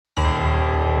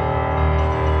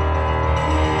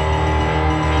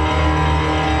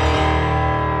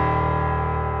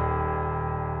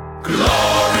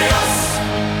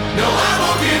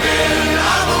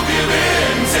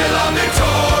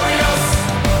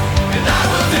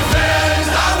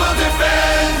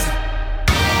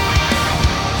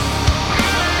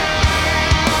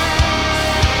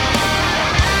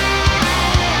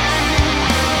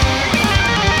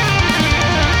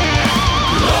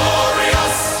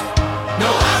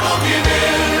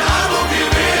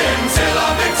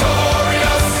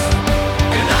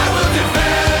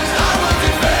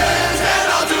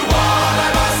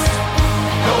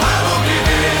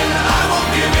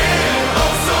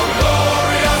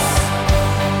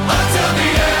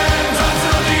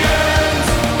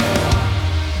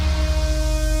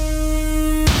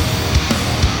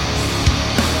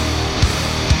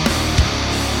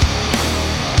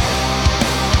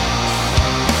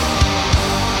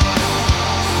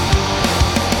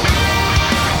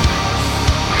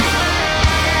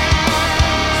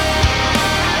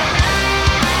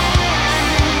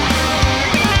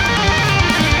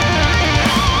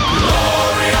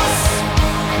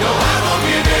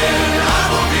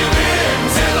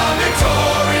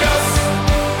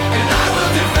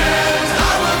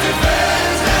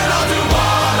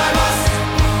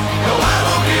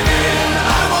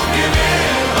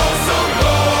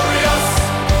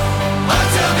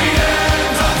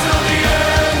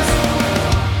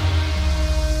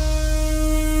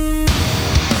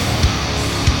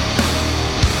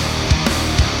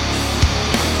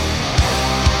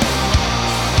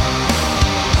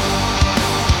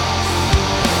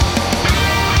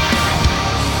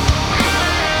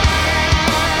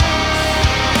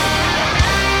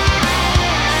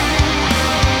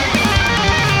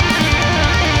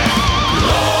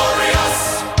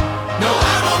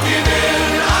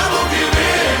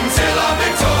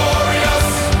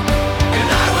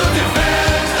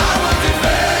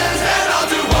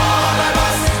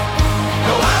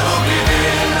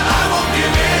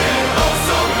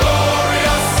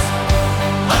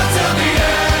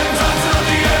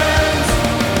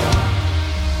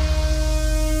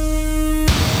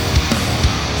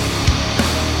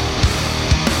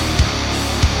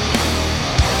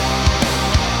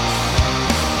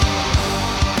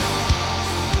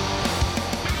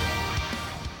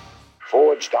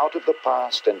emerged out of the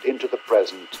past and into the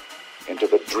present, into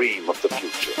the dream of the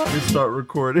future. Let me start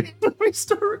recording.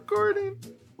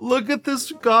 Look at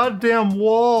this goddamn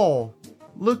wall.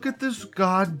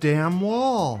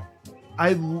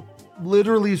 I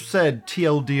literally said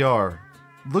TLDR.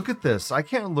 Look at this. I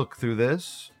can't look through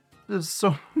this. This is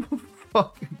so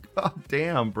fucking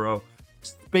goddamn, bro.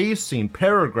 Spacing,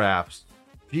 paragraphs.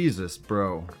 Jesus,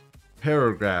 bro.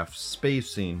 Paragraphs,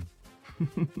 spacing.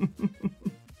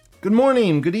 Good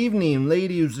morning, good evening,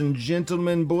 ladies and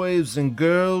gentlemen, boys and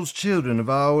girls, children of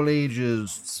all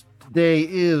ages. Today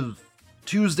is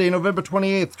Tuesday, November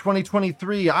 28th,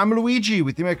 2023. I'm Luigi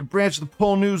with the American branch of the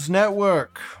Pole News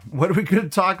Network. What are we going to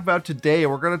talk about today?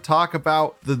 We're going to talk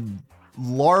about the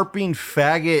LARPing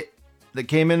faggot that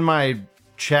came in my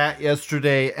chat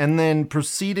yesterday and then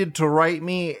proceeded to write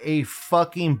me a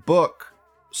fucking book.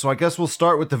 So I guess we'll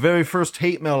start with the very first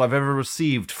hate mail I've ever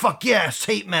received. Fuck yes,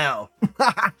 hate mail.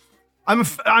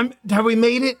 Have we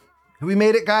made it? Have we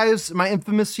made it, guys? Am I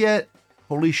infamous yet?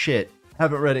 Holy shit.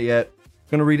 Haven't read it yet.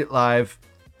 Gonna read it live.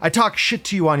 I talk shit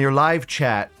to you on your live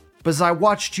chat, but as I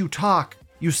watched you talk,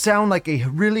 you sound like a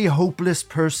really hopeless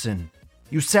person.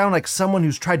 You sound like someone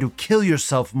who's tried to kill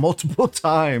yourself multiple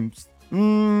times.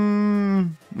 No.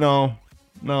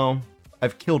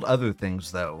 I've killed other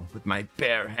things, though, with my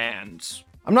bare hands.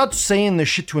 I'm not saying this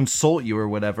shit to insult you or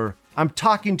whatever. I'm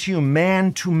talking to you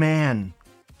man to man.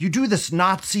 You do this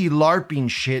Nazi LARPing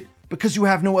shit because you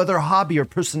have no other hobby or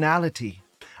personality.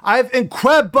 I have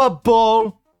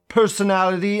incredible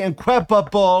personality, and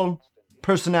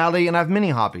I have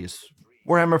many hobbies.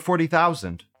 Warhammer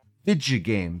 40,000, video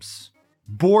games,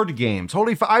 board games.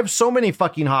 Holy fuck, I have so many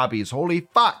fucking hobbies. Holy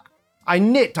fuck. I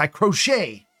knit, I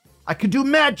crochet. I can do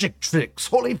magic tricks.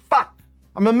 Holy fuck.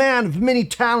 I'm a man of many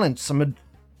talents. I'm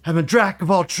a jack of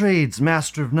all trades,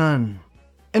 master of none.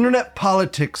 Internet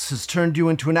politics has turned you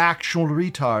into an actual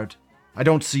retard. I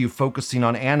don't see you focusing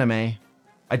on anime.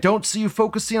 I don't see you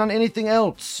focusing on anything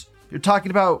else. You're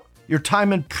talking about your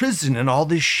time in prison and all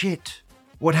this shit.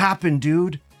 What happened,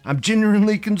 dude? I'm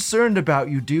genuinely concerned about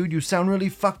you, dude. You sound really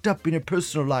fucked up in your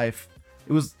personal life.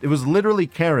 It was literally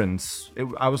Karens.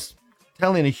 I was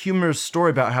telling a humorous story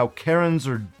about how Karens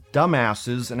are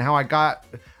dumbasses and how I got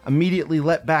immediately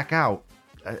let back out.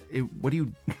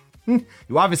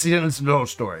 You obviously didn't listen to the whole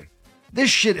story. This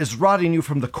shit is rotting you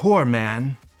from the core,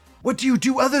 man. What do you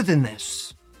do other than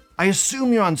this? I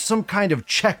assume you're on some kind of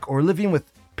check or living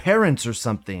with parents or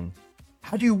something.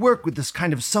 How do you work with this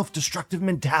kind of self-destructive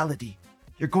mentality?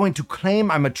 You're going to claim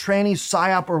I'm a tranny,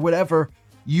 psyop, or whatever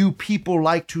you people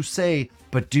like to say,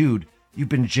 but dude, you've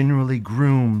been generally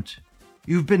groomed.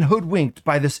 You've been hoodwinked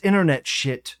by this internet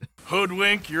shit.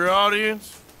 Hoodwink your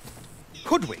audience?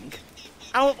 Hoodwink?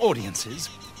 Our audiences?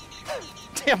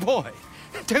 Dear boy,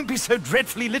 don't be so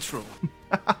dreadfully literal.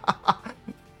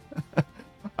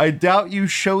 I doubt you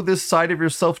show this side of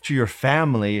yourself to your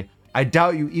family. I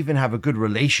doubt you even have a good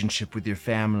relationship with your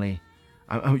family.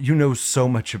 You know so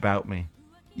much about me.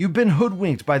 You've been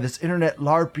hoodwinked by this internet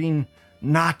LARPing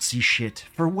Nazi shit.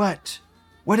 For what?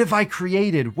 What have I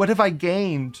created? What have I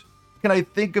gained? Can I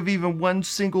think of even one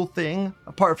single thing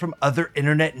apart from other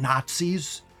internet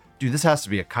Nazis? Dude, this has to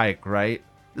be a kike, right?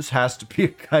 This has to be a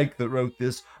kike that wrote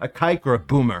this. A kike or a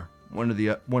boomer. One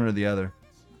or the other.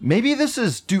 Maybe this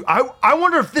is, dude, I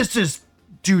wonder if this is,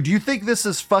 dude, do you think this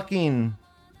is fucking,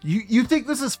 you think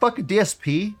this is fucking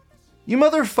DSP? You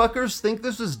motherfuckers think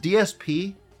this is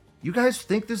DSP? You guys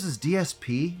think this is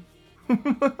DSP?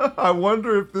 I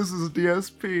wonder if this is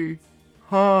DSP.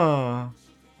 Huh.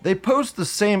 They post the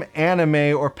same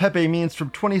anime or Pepe memes from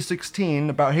 2016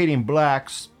 about hating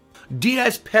blacks.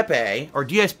 DS Pepe, or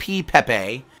DSP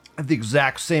Pepe, have the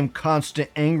exact same constant,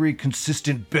 angry,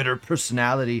 consistent, bitter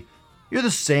personality. You're the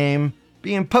same,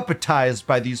 being puppetized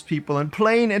by these people and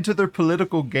playing into their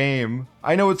political game.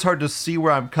 I know it's hard to see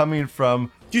where I'm coming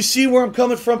from. Do you see where I'm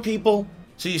coming from, people?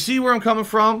 So you see where I'm coming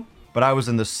from? But I was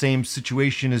in the same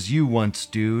situation as you once,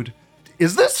 dude.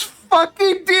 Is this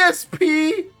fucking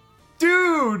DSP?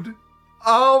 Dude!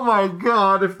 Oh my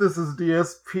god, if this is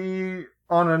DSP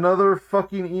on another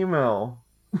fucking email.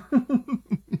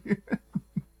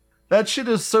 That shit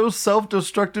is so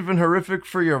self-destructive and horrific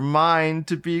for your mind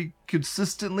to be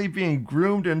consistently being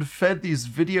groomed and fed these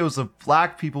videos of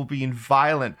black people being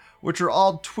violent, which are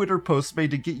all Twitter posts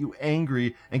made to get you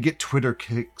angry and get Twitter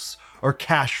kicks or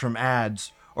cash from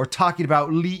ads or talking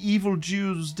about evil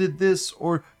Jews did this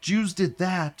or Jews did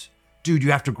that. Dude,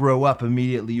 you have to grow up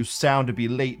immediately. You sound to be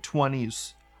late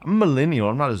 20s. I'm a millennial.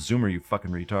 I'm not a Zoomer, you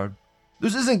fucking retard.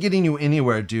 This isn't getting you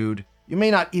anywhere, dude. You may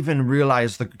not even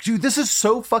realize dude, this is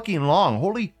so fucking long.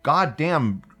 Holy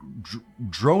goddamn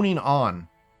droning on.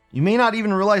 You may not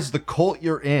even realize the cult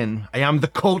you're in. I am the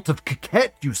cult of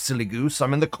Coquette, you silly goose.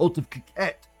 I'm in the cult of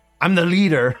Coquette. I'm the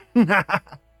leader.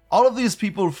 All of these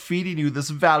people feeding you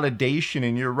this validation,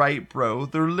 and you're right, bro.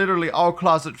 They're literally all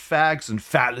closet fags and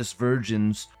fatless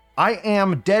virgins. I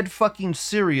am dead fucking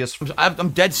serious. I'm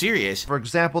dead serious. For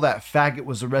example, that faggot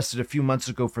was arrested a few months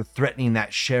ago for threatening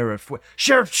that sheriff.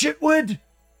 Sheriff Shitwood?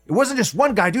 It wasn't just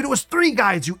one guy, dude. It was 3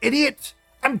 guys, you idiot.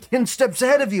 I'm 10 steps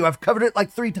ahead of you. I've covered it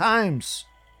like 3 times.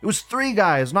 It was 3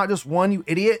 guys, not just one, you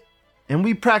idiot. And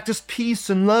we practice peace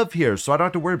and love here, so I don't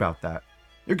have to worry about that.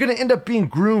 You're gonna end up being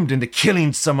groomed into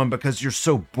killing someone because you're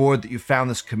so bored that you found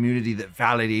this community that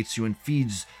validates you and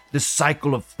feeds this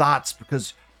cycle of thoughts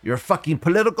because you're a fucking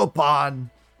political pawn.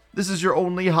 This is your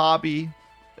only hobby.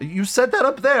 You said that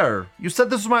up there. You said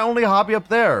this is my only hobby up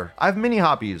there. I have many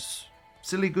hobbies.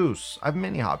 Silly goose. I have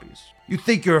many hobbies. You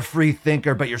think you're a free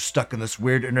thinker, but you're stuck in this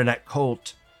weird internet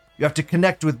cult. You have to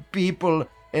connect with people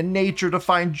and nature to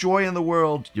find joy in the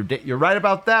world. You're right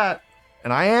about that.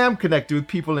 And I am connected with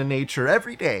people in nature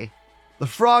every day. The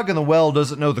frog in the well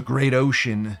doesn't know the great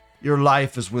ocean. Your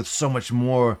life is worth so much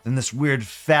more than this weird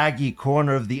faggy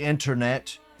corner of the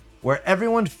internet where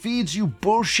everyone feeds you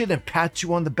bullshit and pats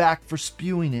you on the back for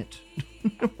spewing it.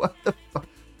 What the fuck?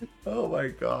 Oh my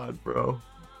god, bro.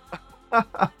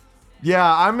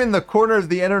 Yeah, I'm in the corner of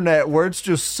the internet where it's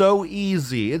just so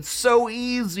easy. It's so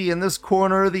easy in this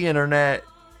corner of the internet.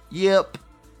 Yep,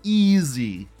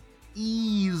 easy.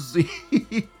 Easy.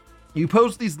 You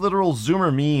post these literal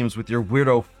Zoomer memes with your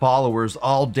weirdo followers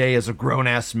all day as a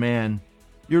grown-ass man.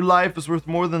 Your life is worth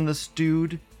more than this,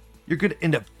 dude. You're gonna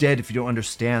end up dead if you don't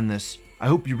understand this. I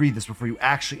hope you read this before you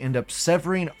actually end up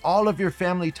severing all of your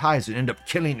family ties and end up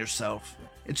killing yourself.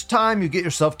 It's time you get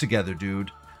yourself together,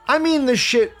 dude. I mean this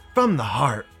shit from the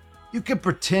heart. You can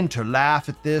pretend to laugh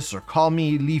at this or call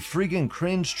me Lee friggin'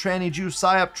 cringe tranny Jew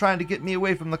psyop trying to get me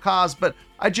away from the cause, but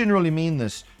I genuinely mean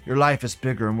this. Your life is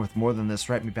bigger and worth more than this.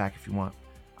 Write me back if you want.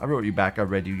 I wrote you back. I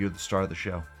read you. You're the star of the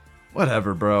show.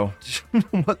 Whatever, bro.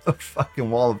 What the fucking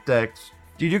wall of text?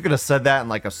 Dude, you could have said that in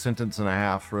like a sentence and a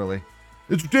half, really.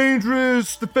 It's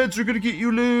dangerous. The feds are gonna get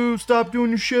you loose. Stop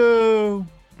doing your show.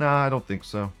 Nah, I don't think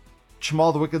so.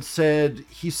 Chamal the Wicked said,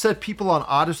 he said people on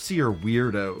Odyssey are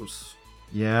weirdos.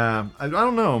 Yeah, I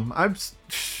don't know.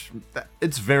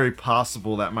 It's very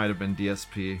possible that might have been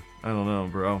DSP. I don't know,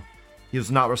 bro. He has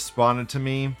not responded to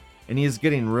me, and he is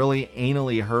getting really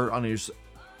anally hurt on his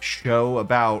show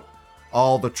about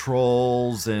all the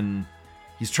trolls, and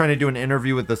he's trying to do an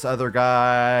interview with this other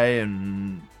guy,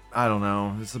 and I don't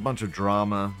know. It's a bunch of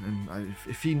drama, and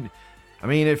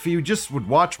if he just would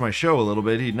watch my show a little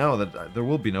bit, he'd know that there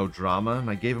will be no drama, and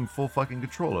I gave him full fucking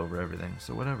control over everything,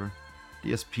 so whatever.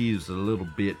 DSP is a little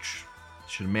bitch.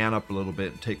 Should man up a little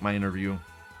bit and take my interview.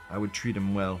 I would treat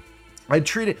him well. I'd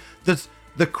treat it...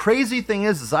 The crazy thing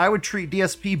is I would treat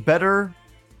DSP better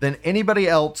than anybody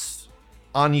else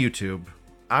on YouTube.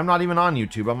 I'm not even on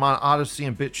YouTube. I'm on Odyssey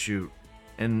and BitChute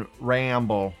and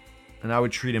Ramble. And I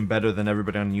would treat him better than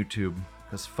everybody on YouTube.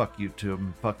 Because fuck YouTube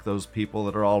and fuck those people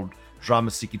that are all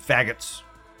drama-seeking faggots.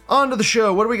 On to the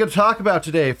show. What are we going to talk about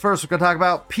today? First, we're going to talk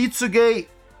about Pizzagate.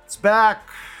 It's back.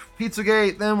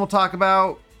 Pizzagate. Then we'll talk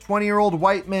about 20-year-old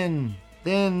white men.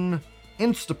 Then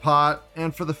Instapot.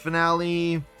 And for the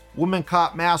finale... woman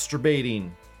caught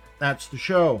masturbating. That's the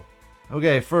show.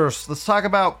 Okay, first, let's talk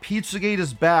about Pizzagate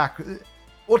is back.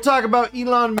 We'll talk about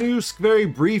Elon Musk very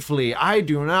briefly. I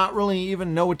do not really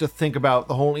even know what to think about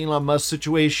the whole Elon Musk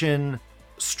situation.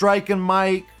 Strike and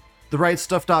Mike, the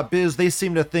rightstuff.biz, they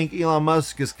seem to think Elon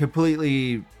Musk is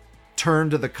completely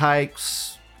turned to the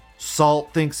kikes.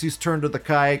 Salt thinks he's turned to the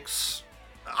kikes.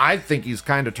 I think he's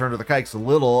kind of turned to the kikes a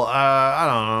little. I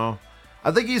don't know.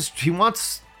 I think he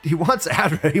wants the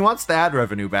ad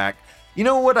revenue back. You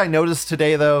know what I noticed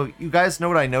today, though? You guys know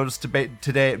what I noticed today?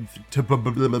 You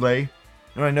know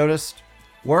what I noticed?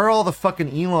 Where are all the fucking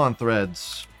Elon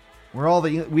threads?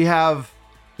 We have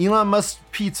Elon Musk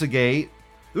Pizzagate.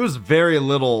 There was very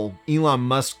little Elon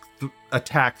Musk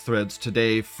attack threads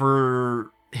today for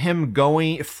him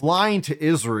flying to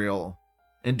Israel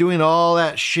and doing all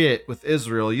that shit with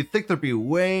Israel. You'd think there'd be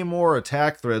way more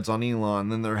attack threads on Elon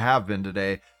than there have been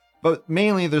today. But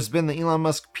mainly there's been the Elon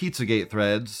Musk Pizzagate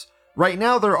threads. Right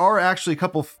now there are actually a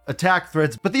couple attack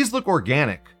threads, but these look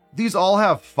organic. These all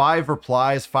have 5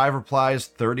 replies,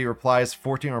 30 replies,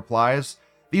 14 replies.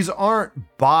 These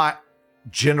aren't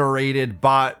bot-generated,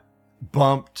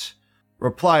 bot-bumped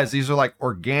replies. These are like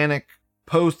organic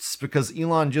posts because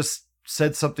Elon just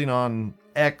said something on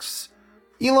X.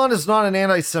 Elon is not an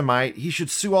anti-Semite. He should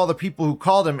sue all the people who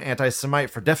called him anti-Semite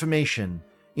for defamation.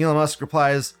 Elon Musk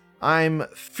replies, I'm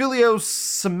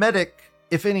philosemitic,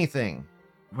 if anything.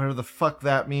 whatever the fuck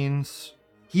that means.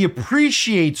 He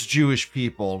appreciates Jewish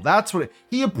people. That's what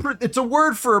it's a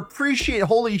word for appreciate.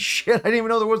 Holy shit, I didn't even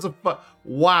know there was a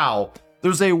wow.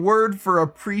 There's a word for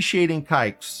appreciating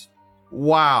kikes.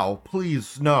 Wow,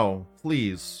 please, no,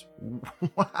 please.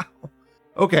 Wow.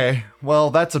 Okay, well,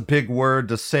 that's a big word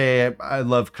to say. I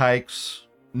love kikes.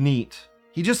 Neat.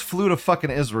 He just flew to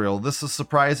fucking Israel. This is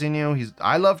surprising you?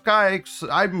 I love kikes.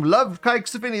 I love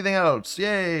kikes if anything else.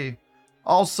 Yay.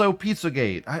 Also,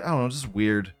 Pizzagate. I don't know, this is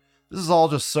weird. This is all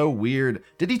just so weird.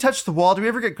 Did he touch the wall? Did we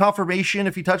ever get confirmation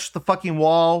if he touched the fucking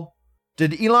wall?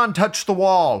 Did Elon touch the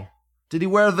wall? Did he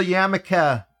wear the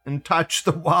yarmulke and touch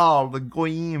the wall? The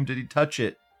goyim, did he touch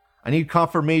it? I need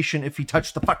confirmation if he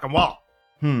touched the fucking wall.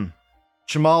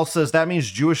 Jamal says that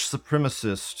means Jewish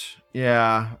supremacist.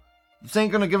 Yeah. This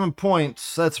ain't gonna give him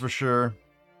points, that's for sure.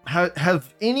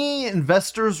 Have any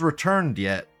investors returned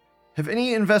yet? Have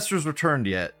any investors returned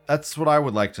yet? That's what I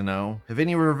would like to know. Have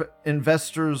any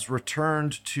investors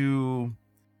returned to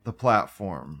the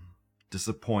platform?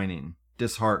 Disappointing.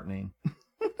 Disheartening.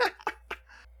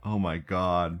 Oh my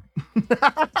god.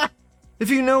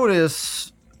 If you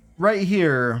notice, right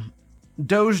here,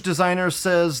 Doge designer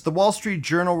says the Wall Street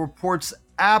Journal reports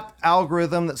app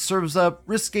algorithm that serves up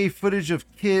risque footage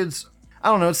of kids. I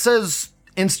don't know, it says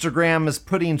Instagram is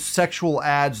putting sexual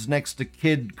ads next to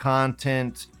kid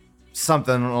content,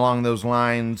 something along those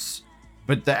lines.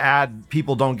 But the ad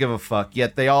people don't give a fuck,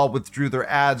 yet they all withdrew their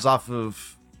ads off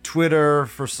of Twitter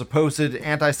for supposed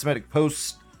anti-Semitic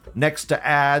posts next to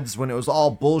ads when it was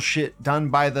all bullshit done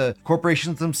by the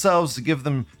corporations themselves to give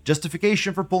them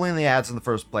justification for pulling the ads in the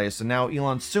first place. And now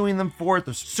Elon's suing them for it.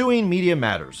 They're suing Media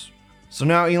Matters. So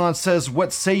now Elon says,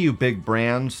 what say you big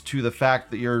brands to the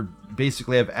fact that you're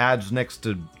basically have ads next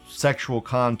to sexual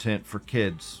content for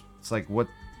kids? It's like,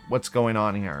 what's going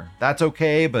on here? That's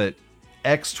okay, but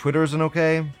X Twitter isn't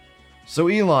okay? So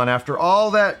Elon, after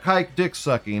all that kike dick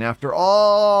sucking, after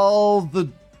all the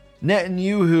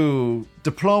Netanyahu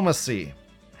diplomacy,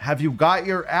 have you got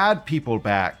your ad people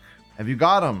back? Have you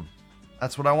got them?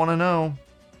 That's what I want to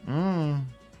know.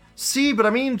 See, but I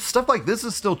mean, stuff like this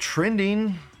is still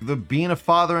trending. The being a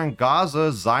father in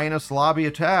Gaza, Zionist lobby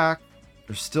attack.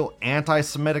 There's still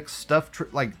anti-Semitic stuff,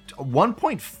 like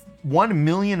 1.1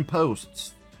 million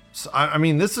posts. So, I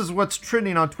mean, this is what's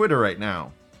trending on Twitter right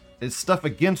now. It's stuff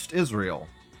against Israel.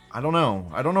 I don't know.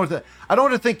 I don't know what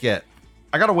to think yet.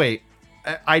 I gotta wait.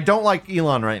 I don't like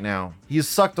Elon right now. He's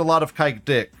sucked a lot of kike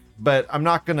dick, but I'm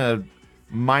not gonna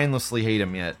mindlessly hate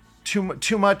him yet. Too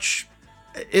much.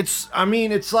 It's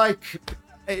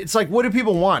like, what do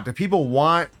people want? Do people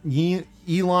want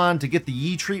Elon to get the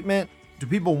Yee treatment? Do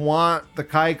people want the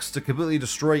kikes to completely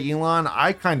destroy Elon?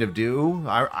 I kind of do.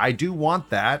 I do want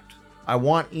that. I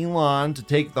want Elon to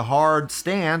take the hard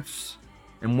stance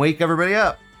and wake everybody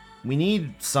up. We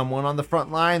need someone on the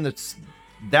front line that's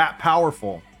that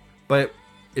powerful. But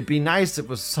it'd be nice if it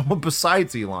was someone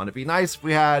besides Elon. It'd be nice if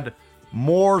we had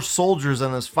more soldiers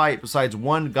in this fight besides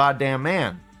one goddamn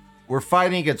man. We're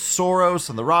fighting against Soros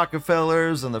and the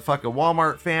Rockefellers and the fucking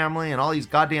Walmart family and all these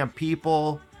goddamn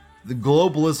people. The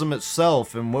globalism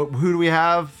itself. And who do we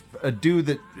have? A dude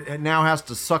that now has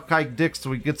to suck kike dicks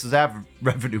so he gets his ad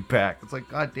revenue back. It's like,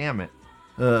 god damn it.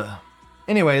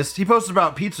 Anyways, he posted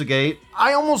about Pizzagate.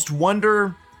 I almost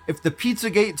wonder if the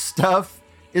Pizzagate stuff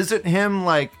isn't him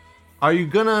like, are you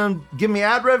gonna give me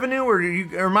ad revenue or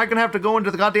am I gonna have to go into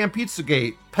the goddamn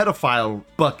Pizzagate pedophile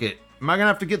bucket? Am I gonna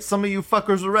have to get some of you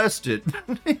fuckers arrested?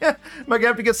 Am I gonna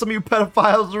have to get some of you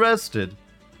pedophiles arrested?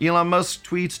 Elon Musk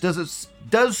tweets,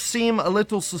 does seem a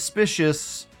little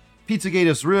suspicious. Pizzagate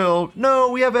is real. No,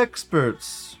 we have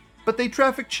experts. But they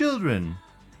traffic children.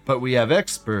 But we have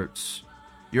experts.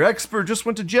 Your expert just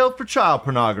went to jail for child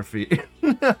pornography.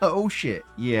 Oh shit.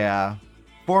 Yeah.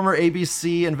 Former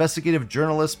ABC investigative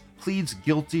journalist pleads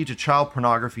guilty to child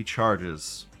pornography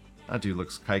charges. That dude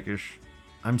looks kikesh.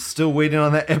 I'm still waiting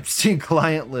on that Epstein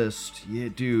client list. Yeah,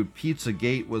 dude,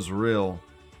 Pizzagate was real.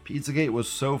 Pizzagate was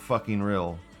so fucking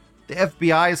real. The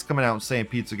FBI is coming out and saying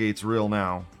Pizzagate's real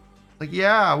now. Like,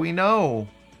 yeah, we know.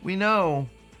 We know.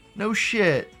 No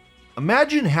shit.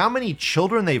 Imagine how many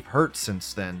children they've hurt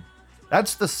since then.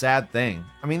 That's the sad thing.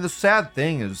 I mean, the sad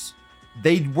thing is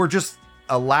they were just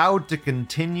allowed to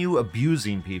continue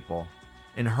abusing people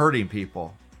and hurting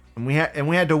people. And we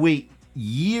had to wait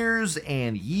years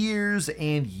and years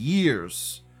and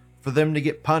years for them to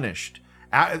get punished.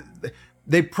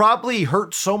 They probably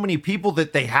hurt so many people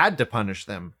that they had to punish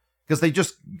them because they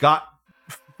just got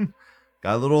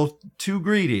a little too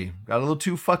greedy, got a little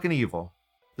too fucking evil.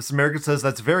 This American says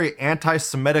that's very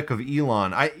anti-Semitic of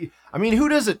Elon. I mean, who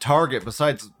does it target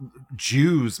besides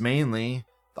Jews mainly?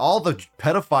 All the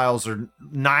pedophiles are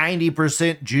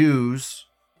 90% Jews.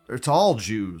 It's all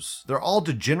Jews. They're all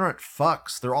degenerate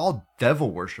fucks. They're all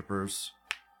devil worshippers.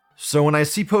 So when I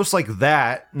see posts like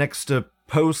that next to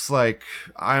posts like,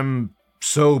 I'm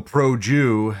so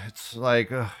pro-Jew, it's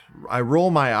like, I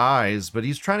roll my eyes, but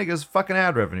he's trying to get his fucking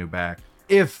ad revenue back.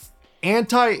 If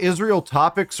anti-Israel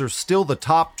topics are still the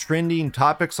top trending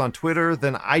topics on Twitter,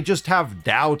 then I just have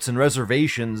doubts and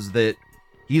reservations that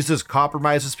he's as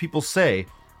compromised as people say.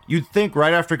 You'd think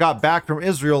right after got back from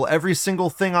Israel, every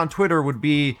single thing on Twitter would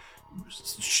be,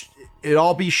 it'd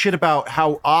all be shit about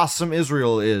how awesome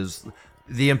Israel is,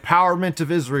 the empowerment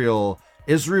of Israel,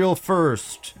 Israel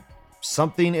first,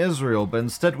 something Israel, but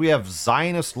instead we have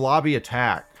Zionist lobby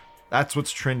attack. That's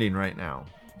what's trending right now.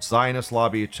 Zionist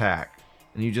lobby attack.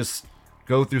 And you just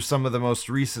go through some of the most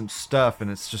recent stuff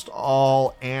and it's just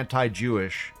all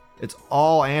anti-Jewish. It's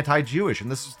all anti-Jewish,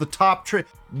 and this is the top trend.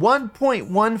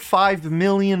 1.15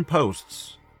 million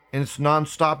posts, and it's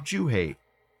nonstop Jew hate.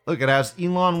 Look, it has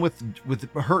Elon with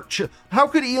hurt. How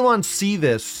could Elon see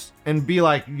this and be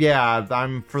like, yeah,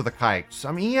 I'm for the kikes?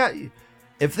 I mean, yeah,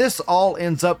 if this all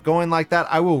ends up going like that,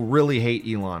 I will really hate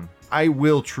Elon. I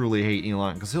will truly hate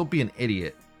Elon, because he'll be an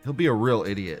idiot. He'll be a real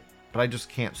idiot, but I just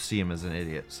can't see him as an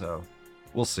idiot, so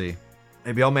we'll see.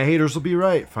 Maybe all my haters will be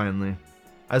right, finally.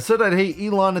 I said I'd hate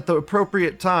Elon at the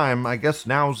appropriate time. I guess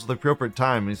now's the appropriate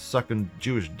time. He's sucking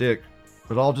Jewish dick.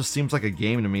 But it all just seems like a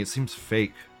game to me. It seems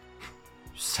fake.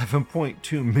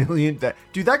 7.2 million.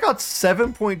 Dude, that got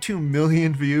 7.2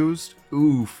 million views.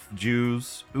 Oof,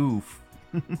 Jews. Oof.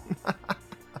 I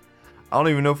don't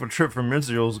even know if a trip from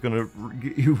Israel is gonna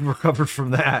get you recovered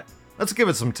from that. Let's give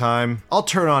it some time. I'll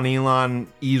turn on Elon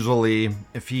easily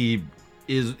if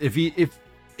it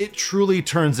truly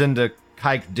turns into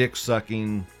kike dick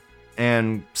sucking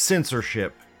and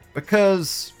censorship,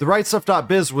 because the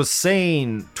rightstuff.biz was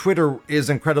saying Twitter is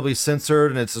incredibly censored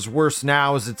and it's as worse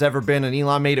now as it's ever been, and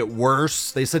Elon made it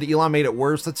worse. They said Elon made it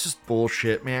worse. That's just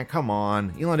bullshit, man. Come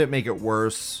on. Elon didn't make it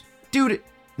worse. Dude,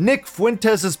 Nick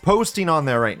Fuentes is posting on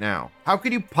there right now. How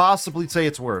could you possibly say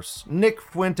it's worse? Nick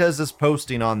Fuentes is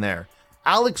posting on there.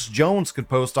 Alex Jones could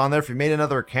post on there if he made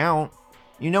another account.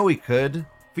 You know he could.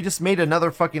 If he just made another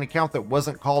fucking account that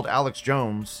wasn't called Alex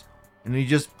Jones, and he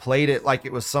just played it like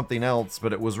it was something else,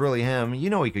 but it was really him, you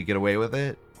know he could get away with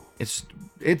it. It's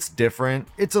different.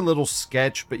 It's a little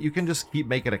sketch, but you can just keep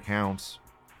making accounts.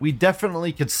 We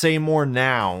definitely could say more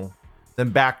now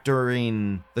than back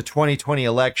during the 2020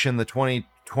 election, the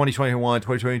 2021,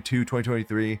 2022,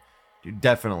 2023. Dude,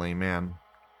 definitely, man.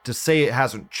 To say it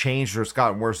hasn't changed or it's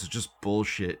gotten worse is just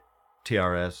bullshit.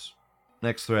 TRS.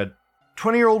 Next thread.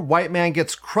 20-year-old white man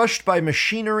gets crushed by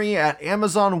machinery at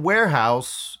Amazon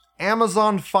warehouse.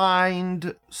 Amazon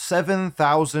fined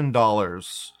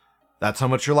 $7,000. That's how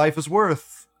much your life is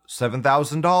worth.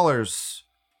 $7,000.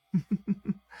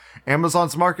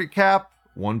 Amazon's market cap,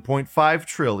 1.5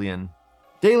 trillion.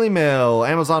 Daily Mail,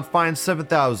 Amazon fined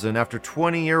 $7,000 after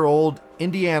 20-year-old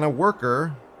Indiana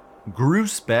worker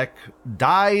Grusbeck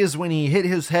dies when he hit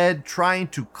his head trying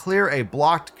to clear a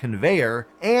blocked conveyor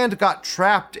and got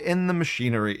trapped in the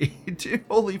machinery.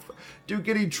 Dude,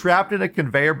 getting trapped in a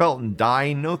conveyor belt and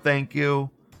dying, no thank you.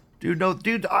 Dude, no,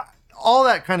 dude, all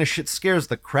that kind of shit scares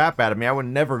the crap out of me. I would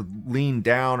never lean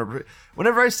down, or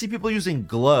whenever I see people using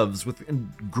gloves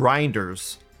with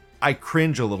grinders, I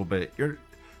cringe a little bit.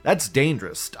 That's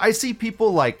dangerous. I see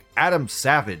people like Adam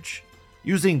Savage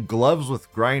using gloves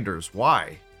with grinders.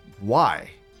 Why?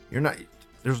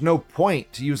 There's no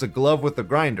point to use a glove with a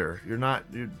grinder.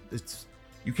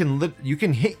 You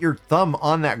can hit your thumb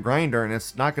on that grinder and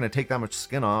it's not going to take that much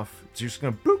skin off. It's just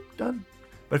going to boop, done.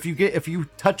 But if you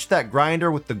touch that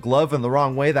grinder with the glove in the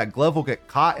wrong way, that glove will get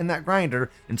caught in that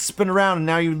grinder and spin around, and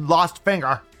now you lost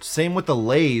finger. Same with the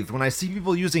lathe. When I see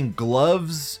people using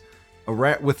gloves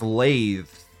with lathe,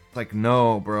 like,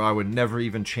 no, bro, I would never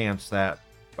even chance that.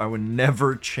 I would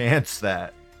never chance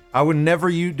that. I would never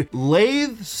use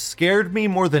lathe. Scared me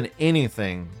more than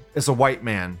anything as a white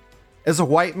man. As a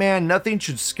white man, nothing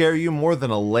should scare you more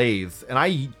than a lathe. And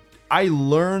I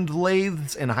learned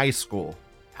lathes in high school.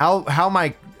 How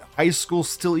my high school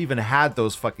still even had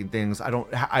those fucking things, I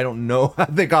don't know how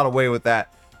they got away with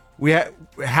that. We had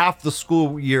half the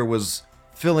school year was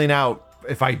filling out,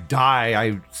 if I die,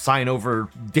 I sign over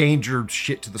danger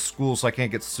shit to the school so I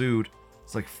can't get sued.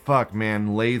 It's like, fuck,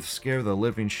 man, lathes scare the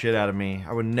living shit out of me.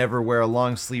 I would never wear a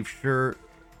long sleeve shirt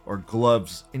or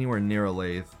gloves anywhere near a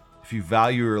lathe. If you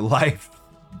value your life,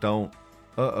 don't.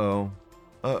 Uh-oh,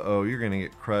 you're gonna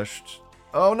get crushed.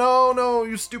 Oh, no,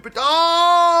 you stupid.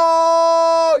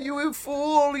 Oh, you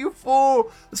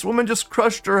fool. This woman just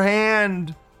crushed her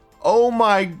hand. Oh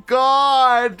my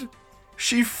God.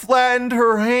 She flattened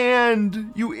her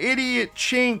hand. You idiot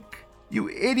chink. You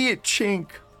idiot chink.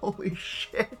 Holy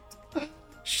shit.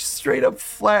 She straight up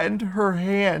flattened her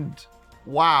hand.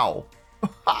 Wow.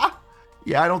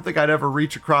 Yeah, I don't think I'd ever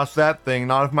reach across that thing.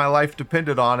 Not if my life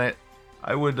depended on it.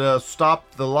 I would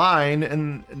stop the line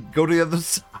and go to the other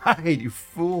side, you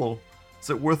fool.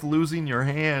 Is it worth losing your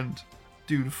hand?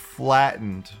 Dude,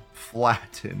 flattened.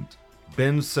 Flattened.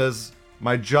 Ben says,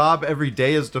 my job every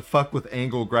day is to fuck with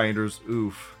angle grinders.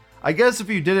 Oof. I guess if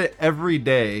you did it every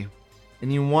day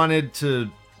and you wanted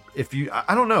to,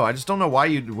 I don't know. I just don't know why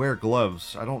you'd wear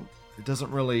gloves. It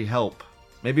doesn't really help.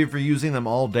 Maybe if you're using them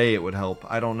all day, it would help.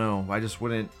 I don't know. I just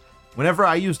wouldn't. Whenever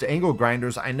I used angle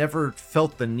grinders, I never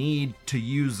felt the need to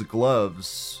use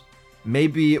gloves.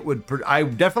 Maybe it would. I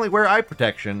definitely wear eye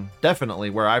protection. Definitely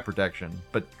wear eye protection.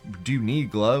 But do you need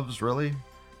gloves, really?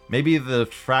 Maybe the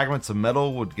fragments of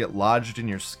metal would get lodged in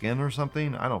your skin or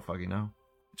something? I don't fucking know.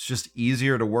 It's just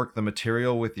easier to work the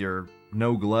material with your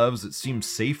no gloves. It seems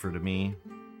safer to me.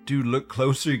 Dude, look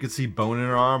closer. You can see bone in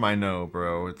her arm. I know,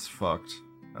 bro. It's fucked.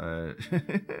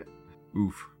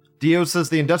 Oof. Dio says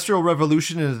the Industrial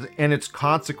Revolution and its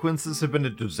consequences have been a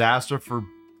disaster for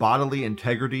bodily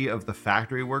integrity of the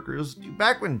factory workers. Dude,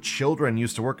 back when children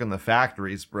used to work in the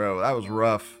factories, bro, that was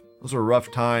rough. Those were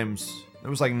rough times. There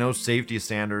was like no safety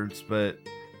standards, but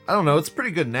I don't know. It's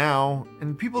pretty good now.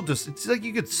 And people just, it's like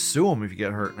you could sue them if you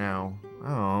get hurt now. I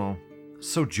don't know. It's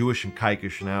so Jewish and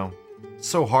kaikish now. It's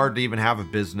so hard to even have a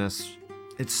business.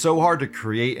 It's so hard to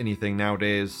create anything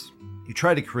nowadays. You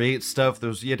try to create stuff,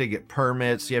 you have to get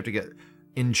permits, you have to get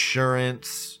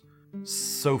insurance.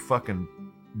 So fucking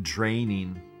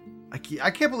draining.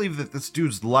 I can't believe that this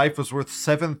dude's life was worth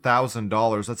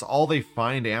 $7,000. That's all they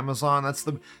find Amazon. That's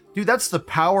the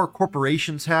power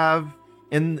corporations have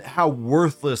and how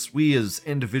worthless we as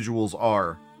individuals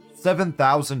are.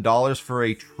 $7,000 for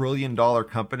a $1 trillion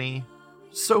company.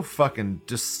 So fucking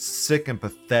just sick and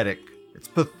pathetic. It's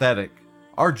pathetic.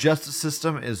 Our justice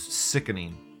system is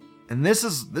sickening. And this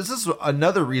is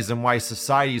another reason why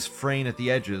society is fraying at the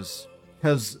edges,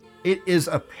 because it is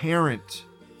apparent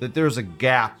that there's a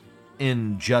gap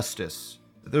in justice.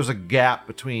 There's a gap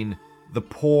between the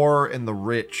poor and the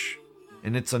rich,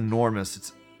 and it's enormous.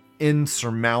 It's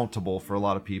insurmountable for a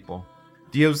lot of people.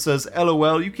 Dio says,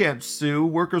 LOL, you can't sue.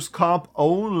 Workers' comp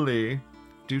only.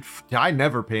 Dude, I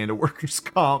never pay into workers'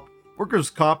 comp. Workers'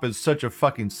 comp is such a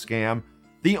fucking scam.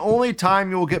 The only time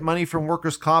you will get money from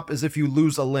workers' comp is if you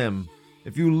lose a limb.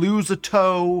 If you lose a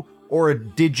toe or a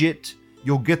digit,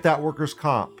 you'll get that workers'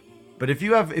 comp. But if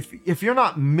you're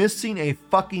not missing a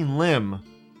fucking limb,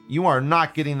 you are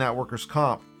not getting that workers'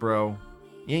 comp, bro.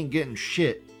 You ain't getting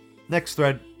shit. Next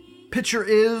thread. Picture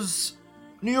is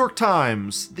New York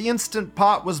Times. The Instant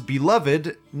Pot was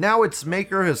beloved. Now its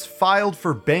maker has filed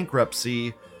for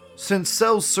bankruptcy. Since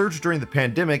sales surged during the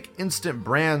pandemic, Instant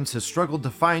Brands has struggled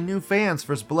to find new fans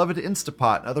for its beloved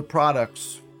Instapot and other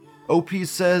products. OP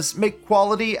says, make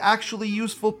quality, actually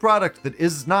useful product that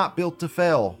is not built to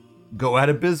fail. Go out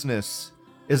of business.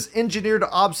 Is engineered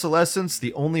obsolescence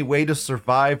the only way to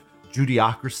survive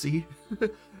Judeocracy?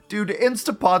 Dude,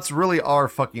 Instapots really are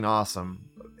fucking awesome.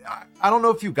 I don't know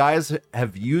if you guys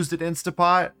have used an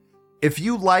Instapot. If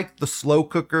you like the slow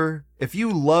cooker, if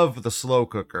you love the slow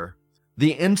cooker,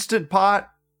 the Instant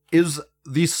Pot is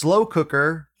the slow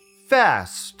cooker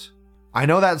fast. I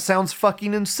know that sounds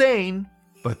fucking insane,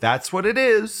 but that's what it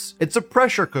is. It's a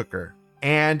pressure cooker,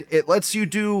 and it lets you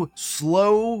do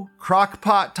slow crock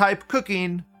pot type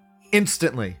cooking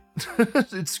instantly.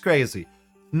 It's crazy.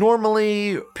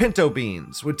 Normally, pinto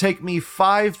beans would take me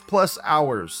 5+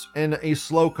 hours in a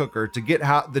slow cooker to get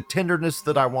the tenderness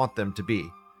that I want them to be.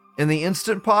 In the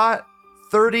Instant Pot,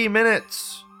 30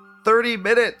 minutes. 30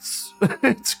 minutes.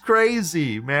 It's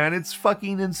crazy, man. It's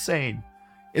fucking insane.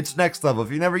 It's next level.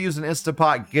 If you never use an Instant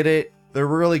Pot, get it. They're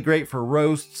really great for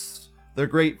roasts. They're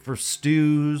great for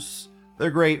stews.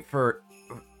 They're great for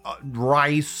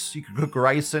rice. You can cook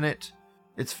rice in it.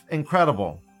 It's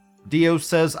incredible. Dio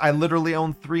says, I literally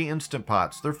own 3 Instant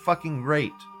Pots. They're fucking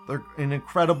great. They're an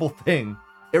incredible thing.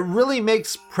 It really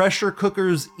makes pressure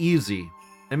cookers easy.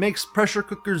 It makes pressure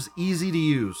cookers easy to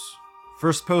use.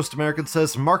 First Post American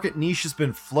says, market niche has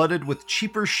been flooded with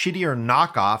cheaper, shittier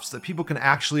knockoffs that people can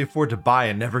actually afford to buy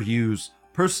and never use.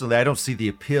 Personally, I don't see the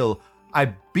appeal.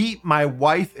 I beat my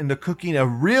wife into cooking a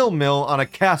real meal on a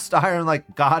cast iron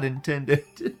like God intended.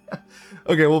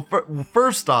 Okay, well,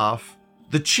 first off,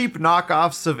 the cheap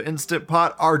knockoffs of Instant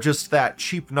Pot are just that,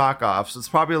 cheap knockoffs. It's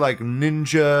probably like the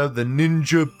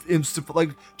Ninja Instant Pot.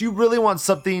 Like, do you really want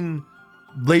something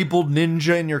labeled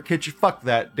Ninja in your kitchen? Fuck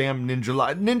that damn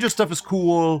Ninja. Ninja stuff is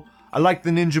cool. I like the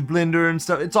Ninja Blender and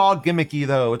stuff. It's all gimmicky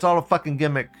though. It's all a fucking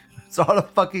gimmick. It's all a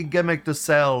fucking gimmick to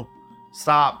sell.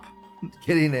 Stop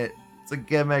getting it. It's a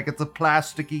gimmick. It's a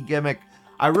plasticky gimmick.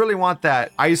 I really want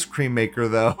that ice cream maker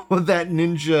though. That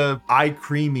Ninja Eye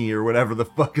Creamy or whatever the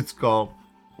fuck it's called.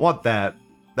 Want that.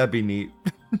 That'd be neat.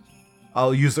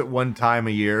 I'll use it one time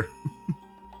a year.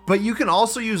 But you can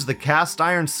also use the cast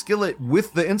iron skillet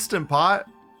with the Instant Pot.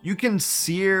 You can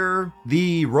sear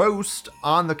the roast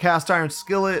on the cast iron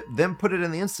skillet, then put it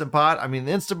in the Instant Pot. I mean,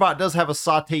 the Instant Pot does have a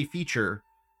saute feature,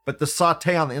 but the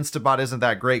saute on the Instant Pot isn't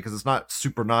that great because it's not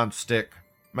super non-stick.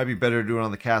 Might be better to do it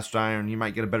on the cast iron. You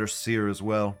might get a better sear as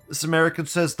well. This American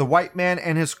says, the white man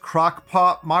and his crock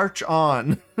pot march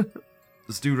on.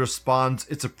 This dude responds,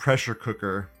 it's a pressure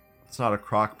cooker. It's not a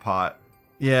crock pot.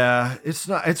 Yeah, it's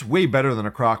not. It's way better than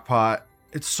a crock pot.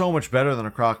 It's so much better than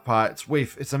a crock pot.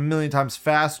 It's a million times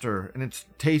faster, and it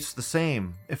tastes the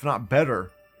same, if not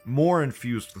better. More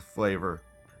infused with flavor.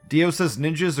 Dio says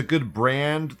Ninja is a good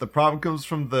brand. The problem comes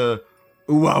from the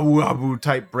ooh-ah-ooh-ah-boo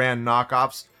type brand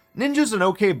knockoffs. Ninja's an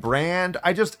okay brand.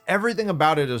 Everything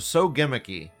about it is so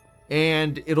gimmicky.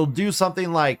 And it'll do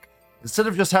something like, instead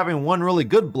of just having one really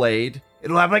good blade,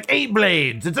 it'll have like 8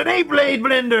 blades. It's an 8-blade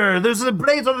blender. There's the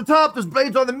blades on the top. There's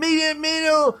blades on the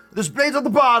middle. There's blades on the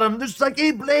bottom. There's like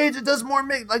 8 blades. It does more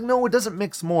mix. Like, no, it doesn't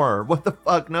mix more. What the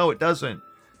fuck? No, it doesn't.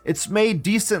 It's made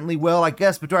decently well, I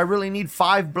guess, but do I really need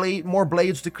 5 more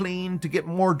blades to clean to get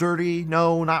more dirty?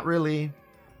 No, not really.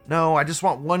 No, I just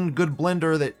want one good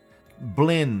blender that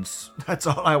blends. That's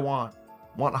all I want.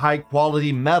 Want high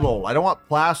quality metal. I don't want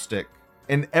plastic.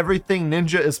 And everything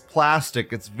Ninja is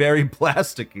plastic. It's very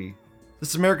plasticky.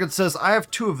 This American says, I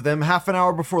have 2 of them. Half an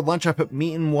hour before lunch, I put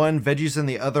meat in one, veggies in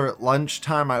the other. At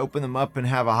lunchtime, I open them up and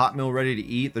have a hot meal ready to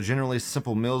eat. They're generally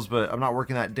simple meals, but I'm not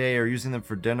working that day or using them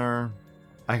for dinner.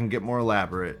 I can get more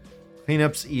elaborate.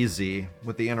 Cleanup's easy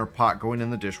with the inner pot going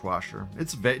in the dishwasher.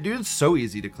 Dude, it's so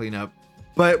easy to clean up.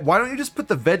 But why don't you just put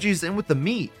the veggies in with the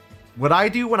meat? What I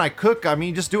do when I cook,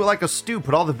 just do it like a stew.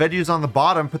 Put all the veggies on the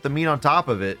bottom, put the meat on top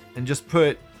of it, and just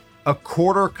put a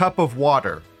 1/4 cup of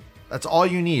water. That's all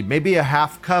you need. Maybe a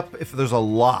 1/2 cup if there's a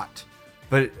lot.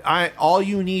 But all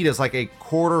you need is like a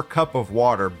 1/4 cup of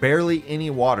water, barely any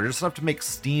water, just enough to make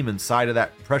steam inside of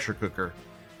that pressure cooker.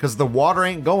 Because the water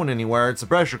ain't going anywhere. It's a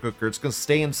pressure cooker. It's going to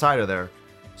stay inside of there.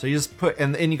 So you just put,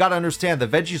 and you got to understand the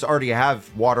veggies already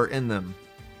have water in them.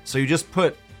 So you just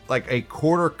put like a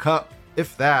 1/4 cup,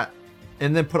 if that,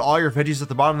 and then put all your veggies at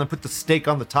the bottom, then put the steak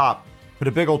on the top. Put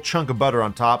a big old chunk of butter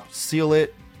on top, seal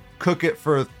it, cook it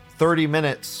for 30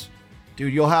 minutes.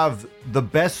 Dude, you'll have the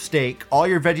best steak. All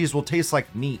your veggies will taste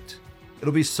like meat.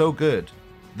 It'll be so good.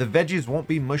 The veggies won't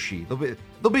be mushy.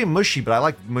 They'll be mushy, but I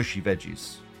like mushy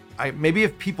veggies. Maybe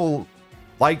if people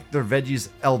like their veggies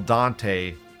el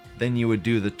dente, then you would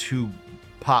do the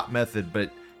 2-pot method, but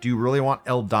do you really want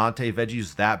el dente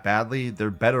veggies that badly?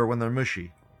 They're better when they're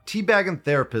mushy. Teabagging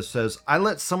Therapist says, I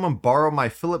let someone borrow my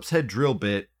Phillips head drill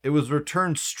bit. It was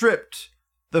returned stripped.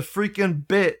 The freaking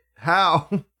bit. How?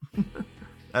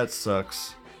 That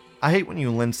sucks. I hate when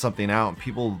you lend something out and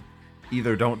people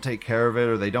either don't take care of it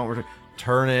or they don't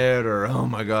return it or, oh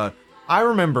my God. I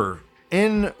remember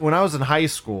when I was in high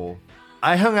school,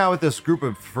 I hung out with this group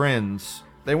of friends.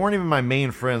 They weren't even my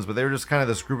main friends, but they were just kind of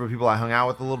this group of people I hung out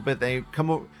with a little bit. They came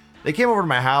over to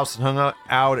my house and hung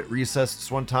out at recess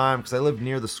this one time because I lived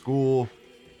near the school.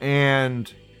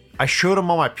 And I showed them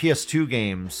all my PS2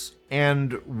 games.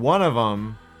 And one of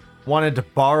them wanted to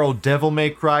borrow Devil May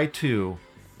Cry 2.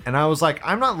 And I was like,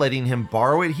 I'm not letting him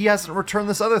borrow it. He hasn't returned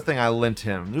this other thing I lent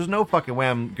him. There's no fucking way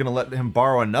I'm going to let him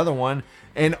borrow another one.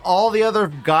 And all the other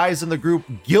guys in the group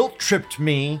guilt-tripped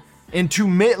me into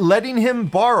letting him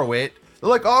borrow it. They're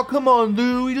like, oh, come on,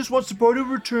 Lou. He just wants to borrow it.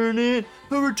 Return it.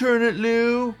 He'll return it,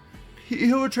 Lou.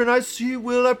 He'll return it. He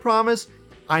will, I promise.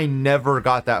 I never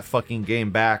got that fucking game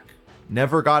back.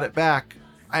 Never got it back.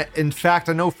 In fact,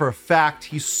 I know for a fact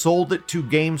he sold it to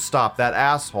GameStop, that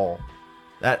asshole.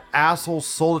 That asshole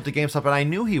sold it to GameStop, and I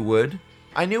knew he would.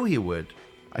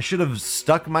 I should have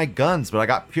stuck my guns, but I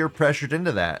got peer pressured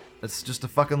into that. That's just a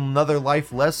fucking another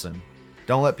life lesson.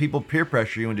 Don't let people peer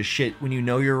pressure you into shit when you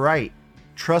know you're right.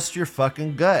 Trust your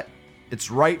fucking gut. It's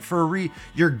right for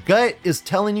your gut is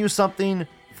telling you something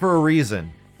for a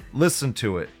reason. Listen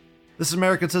to it. This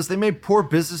American says they made poor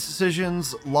business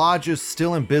decisions. Lodge is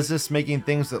still in business, making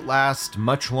things that last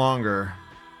much longer.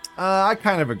 I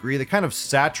kind of agree. They kind of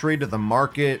saturated the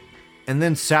market and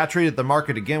then saturated the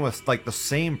market again with like the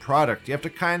same product. You have to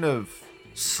kind of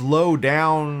slow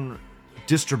down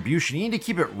distribution. You need to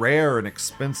keep it rare and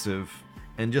expensive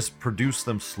and just produce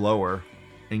them slower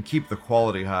and keep the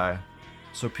quality high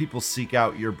so people seek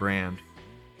out your brand.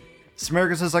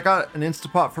 Samerica says, I got an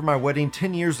Instapot for my wedding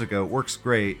 10 years ago. It works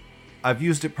great. I've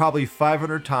used it probably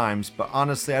 500 times, but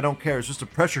honestly, I don't care. It's just a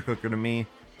pressure cooker to me.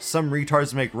 Some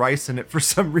retards make rice in it for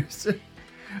some reason.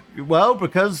 Well,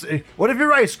 because what if your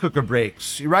rice cooker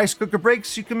breaks? Your rice cooker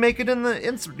breaks, you can make it in the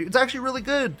instant. It's actually really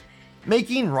good.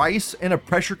 Making rice in a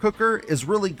pressure cooker is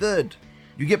really good.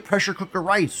 You get pressure cooker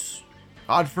rice.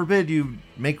 God forbid you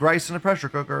make rice in a pressure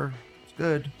cooker. It's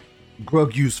good.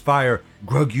 Grug use fire.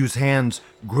 Grug use hands.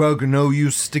 Grug no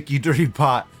use sticky dirty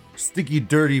pot. Sticky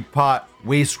dirty pot.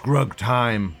 Waste Grug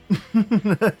time.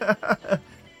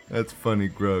 That's funny,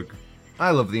 Grug. I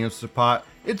love the Instapot.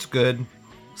 It's good.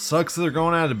 Sucks that they're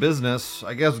going out of business.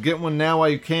 I guess get one now while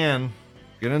you can.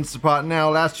 Get Instapot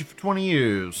now, lasts you for 20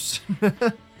 years.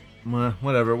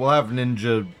 Whatever, we'll have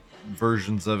ninja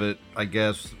versions of it, I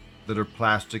guess, that are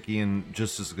plasticky and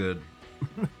just as good.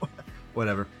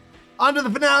 Whatever. On to the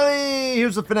finale!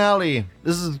 Here's the finale.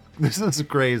 This is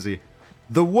crazy.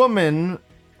 The woman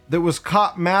that was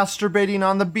caught masturbating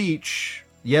on the beach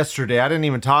yesterday, I didn't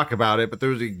even talk about it, but there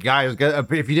was a guy,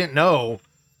 if you didn't know,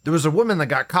 there was a woman that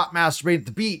got caught masturbating at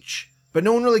the beach, but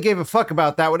no one really gave a fuck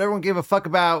about that. What everyone gave a fuck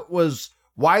about was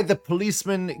why the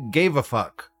policeman gave a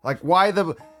fuck. Like,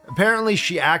 apparently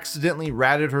she accidentally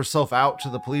ratted herself out to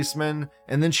the policeman,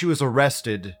 and then she was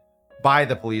arrested by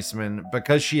the policeman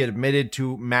because she admitted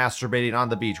to masturbating on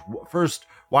the beach. First,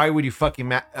 why would you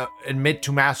fucking admit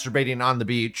to masturbating on the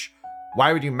beach?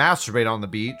 Why would you masturbate on the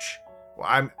beach?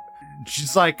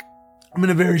 She's like, I'm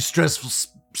in a very stressful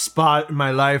spot in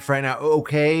my life right now.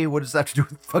 Okay, what does that have to do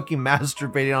with fucking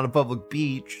masturbating on a public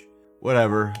beach?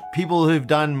 Whatever. People who've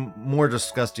done more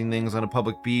disgusting things on a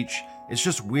public beach, it's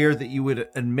just weird that you would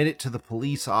admit it to the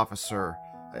police officer.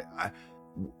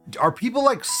 Are people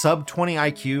like sub 20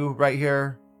 IQ right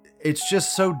here? It's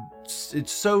so,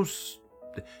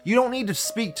 you don't need to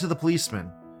speak to the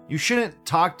policeman. You shouldn't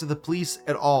talk to the police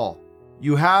at all.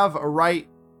 You have a right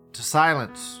to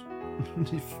silence.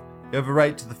 You have a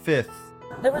right to the fifth.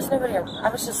 There was nobody. I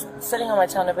was just sitting on my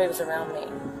tail. Nobody was around me.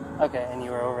 Okay, and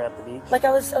you were over at the beach? Like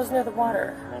I was near the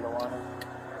water. Near the water?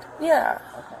 Yeah.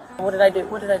 Okay. What did I do?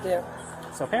 What did I do?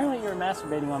 So apparently you were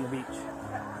masturbating on the beach.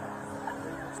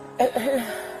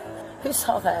 Who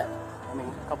saw that? I mean,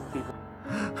 a couple people.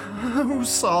 Who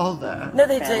saw that? No,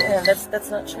 they didn't.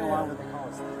 That's not true. Why would they call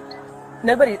us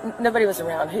that? Nobody was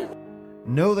around. Who?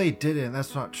 No, they didn't.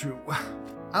 That's not true.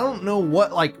 I don't know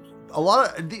what, like,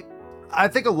 I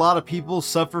think a lot of people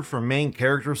suffer from main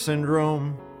character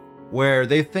syndrome, where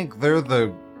they think they're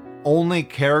the only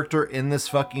character in this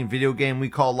fucking video game we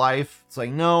call life. It's like,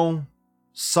 no,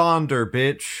 Sonder,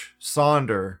 bitch,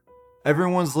 Sonder.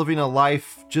 Everyone's living a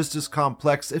life just as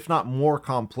complex, if not more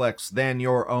complex, than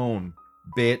your own,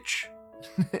 bitch.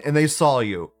 And they saw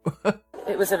you.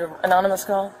 Was it an anonymous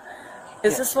call?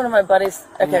 Is this one of my buddies?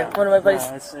 Okay, No, one of my buddies.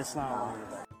 No, it's not one of your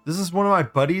buddies. This is one of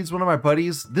my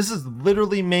buddies. This is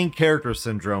literally main character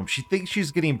syndrome. She thinks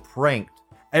she's getting pranked.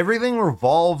 Everything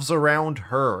revolves around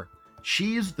her.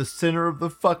 She's the center of the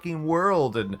fucking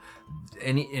world,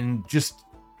 and just,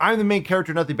 I'm the main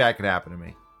character. Nothing bad could happen to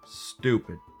me.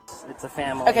 Stupid. It's a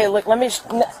family. Okay, look. Let me show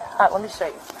you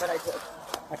what I did.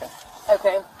 Okay.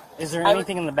 Okay. Is there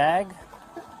anything in the bag?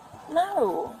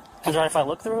 No. Is it right if I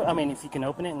look through it? I mean, if you can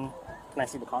open it, and can I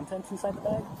see the contents inside the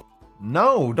bag?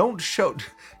 No, don't show.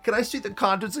 Can I see the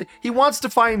contents? He wants to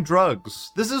find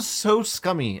drugs. This is so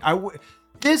scummy.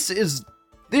 This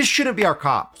shouldn't be our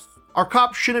cops. Our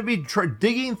cops shouldn't be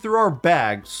digging through our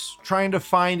bags trying to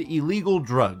find illegal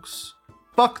drugs.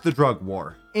 Fuck the drug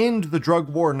war. End the drug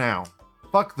war now.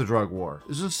 Fuck the drug war.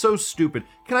 This is so stupid.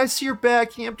 Can I see your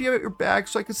bag? Can you empty out your bag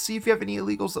so I can see if you have any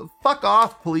illegals? Fuck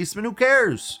off, policeman. Who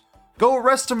cares? Go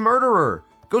arrest a murderer.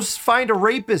 Go find a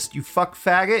rapist, you fuck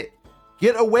faggot.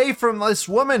 Get away from this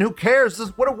woman. Who cares?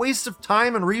 What a waste of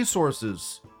time and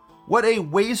resources. What a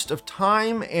waste of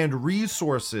time and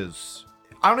resources.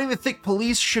 I don't even think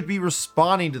police should be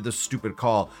responding to this stupid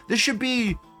call. This should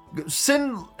be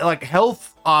send like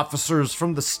health officers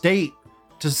from the state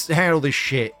to handle this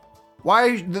shit.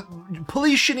 Why the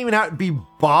police shouldn't even have to be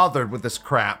bothered with this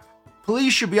crap.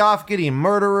 Police should be off getting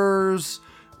murderers,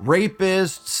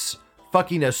 rapists,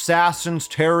 fucking assassins,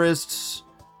 terrorists,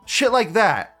 shit like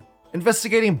that.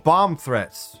 Investigating bomb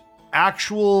threats,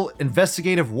 actual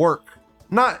investigative work,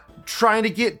 not trying to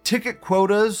get ticket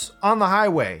quotas on the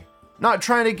highway, not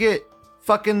trying to get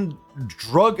fucking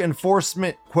drug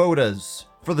enforcement quotas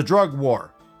for the drug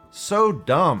war. So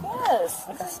dumb.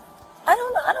 Yes.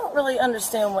 I don't really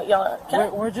understand what y'all.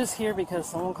 We're just here because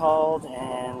someone called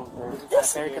and we're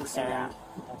very concerned.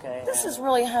 Okay. This is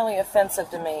really highly offensive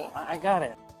to me. I got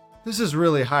it. This is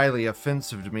really highly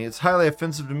offensive to me. It's highly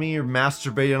offensive to me you're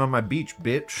masturbating on my beach,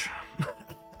 bitch.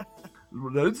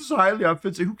 This is highly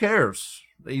offensive. Who cares?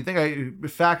 You think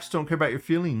facts don't care about your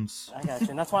feelings? I got you.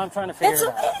 And that's why I'm trying to figure it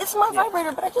out. It's my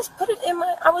vibrator, but I just put it in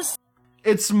my. I was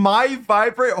It's my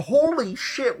vibrator. Holy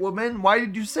shit, woman! Why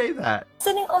did you say that?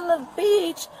 sitting on the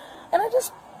beach, and I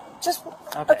just.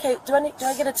 Okay. Do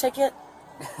I get a ticket?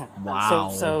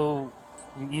 Wow. So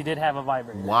you did have a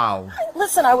vibrator. Wow.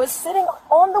 Listen, I was sitting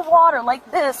on the water like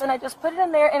this, and I just put it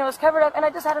in there, and it was covered up, and I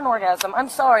just had an orgasm. I'm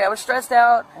sorry, I was stressed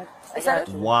out. Is that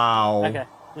it? Wow. Okay,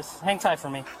 just hang tight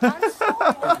for me. I'm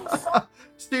sorry. I'm sorry.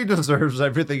 She deserves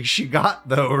everything she got,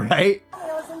 though, right? I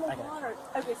was in the water.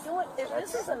 Okay, so what, if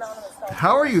this is anonymous.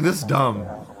 How are you this dumb?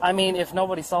 I mean, if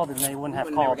nobody saw it, then they wouldn't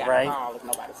have called, right?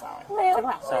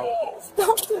 Man, please,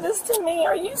 don't do this to me.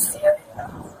 Are you serious?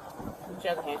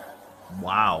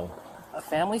 Wow. A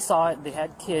family saw it. They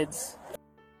had kids.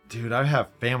 Dude, I have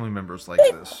family members like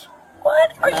this.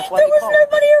 What? There That's why they was called.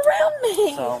 nobody around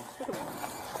me. So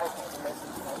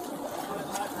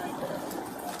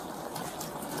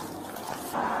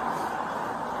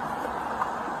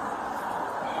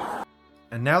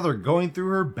And now they're going through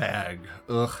her bag.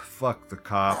 Ugh, fuck the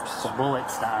cops. the bullet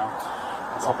style.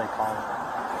 That's what they call it.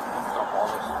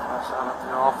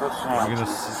 You're gonna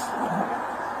s-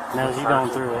 Knows you going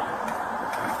through it.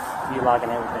 You logging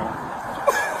everything.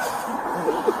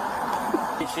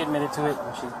 She admitted to it,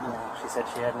 and she said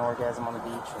she had an orgasm on the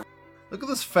beach. Look at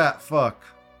this fat fuck.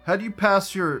 How do you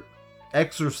pass your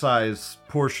exercise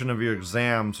portion of your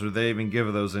exams, or they even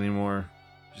give those anymore?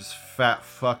 Just fat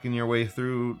fucking your way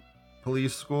through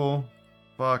police school?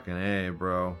 Fucking A,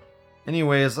 bro.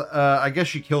 Anyways, I guess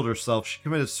she killed herself. She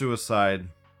committed suicide.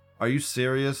 Are you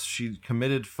serious? She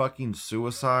committed fucking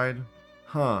suicide?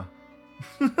 Huh.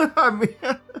 I mean,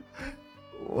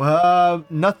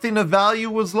 nothing of value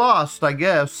was lost, I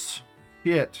guess.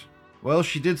 Shit. Well,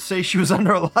 she did say she was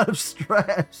under a lot of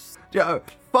stress. Yeah,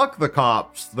 fuck the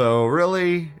cops, though,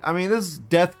 really? I mean, this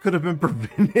death could have been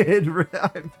prevented.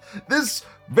 This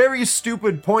very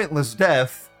stupid, pointless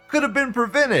death could have been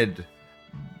prevented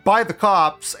by the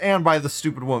cops and by the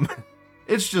stupid woman.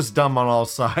 It's just dumb on all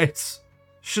sides.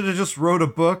 Should have just wrote a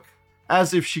book,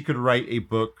 as if she could write a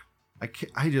book.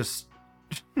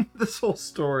 This whole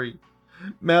story.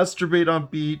 Masturbate on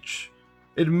beach.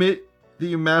 Admit that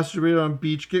you masturbate on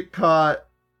beach. Get caught.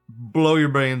 Blow your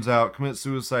brains out. Commit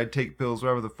suicide. Take pills.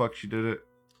 Whatever the fuck she did it.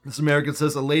 This American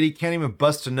says a lady can't even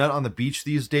bust a nut on the beach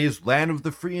these days. Land of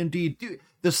the free indeed. Dude,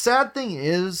 the sad thing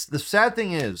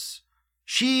is,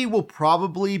 she will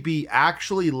probably be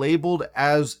actually labeled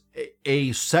as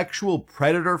a sexual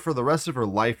predator for the rest of her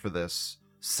life for this.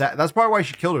 That's probably why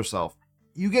she killed herself.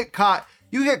 You get caught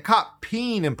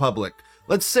peeing in public.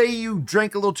 Let's say you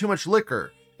drank a little too much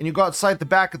liquor and you go outside the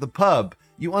back of the pub.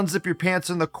 You unzip your pants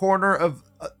in the corner of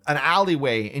an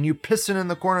alleyway and you pissing in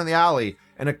the corner of the alley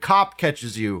and a cop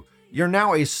catches you. You're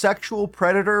now a sexual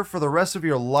predator for the rest of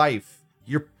your life.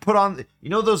 You're put on, you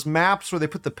know those maps where they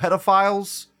put the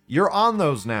pedophiles? You're on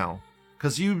those now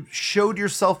because you showed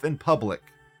yourself in public.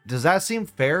 Does that seem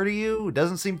fair to you? It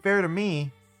doesn't seem fair to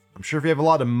me. I'm sure if you have a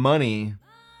lot of money,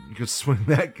 you could swing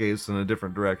that case in a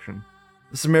different direction.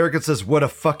 This American says, what a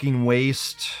fucking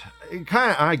waste.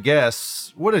 Kind of, I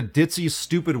guess. What a ditzy,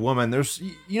 stupid woman.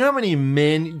 You know how many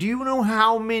men, do you know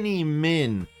how many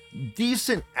men,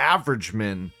 decent average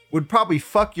men, would probably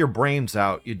fuck your brains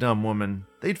out, you dumb woman.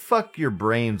 They'd fuck your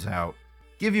brains out.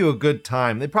 Give you a good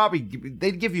time.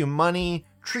 They'd give you money,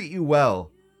 treat you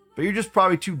well. But you're just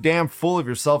probably too damn full of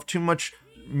yourself, too much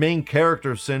main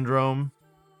character syndrome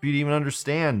for you to even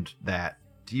understand that.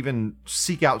 To even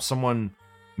seek out someone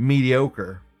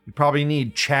mediocre. You probably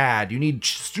need Chad. You need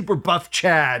super buff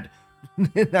Chad.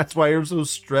 That's why you're so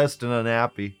stressed and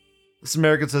unhappy. This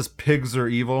American says pigs are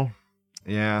evil.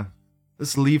 Yeah.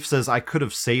 This Leaf says I could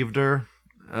have saved her.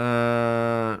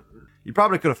 You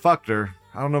probably could have fucked her.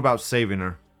 I don't know about saving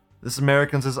her. This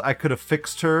American says I could have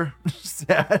fixed her.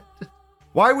 Sad.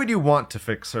 Why would you want to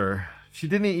fix her? She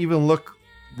didn't even look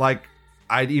like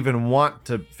I'd even want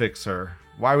to fix her.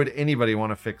 Why would anybody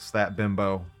want to fix that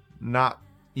bimbo? Not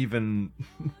even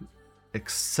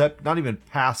not even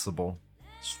passable.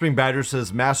 Spring Badger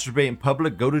says masturbate in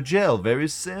public, go to jail. Very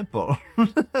simple.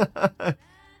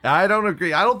 I don't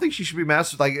agree. I don't think she should be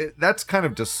masturbating. Like, that's kind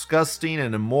of disgusting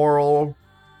and immoral.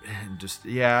 And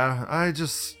I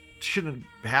just shouldn't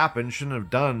happen, shouldn't have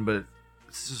done, but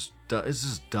it's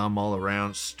just dumb all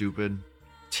around, stupid.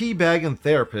 Teabagging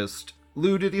therapist.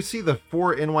 Lou, did you see the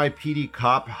 4 NYPD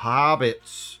cop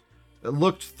hobbits that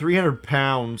looked 300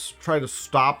 pounds try to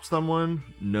stop someone?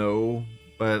 No,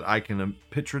 but I can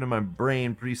picture it in my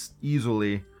brain pretty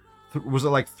easily. Was it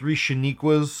like 3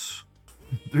 Shaniquas?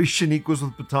 3 Shaniquas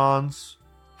with batons?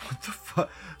 What the fuck?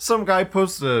 Some guy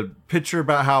posted a picture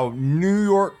about how New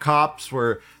York cops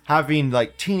were having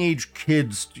like teenage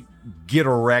kids get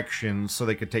erections so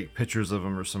they could take pictures of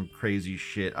them or some crazy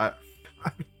shit.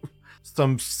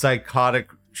 Some psychotic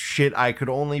shit I could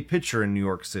only picture in New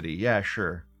York City. Yeah,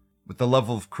 sure. With the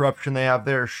level of corruption they have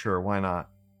there, sure, why not?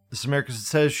 This American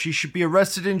says she should be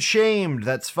arrested and shamed.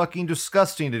 That's fucking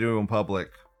disgusting to do in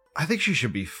public. I think she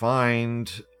should be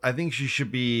fined. I think she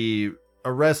should be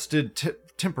arrested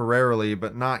temporarily,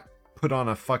 but not put on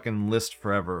a fucking list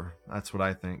forever. That's what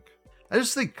I think. I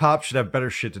just think cops should have better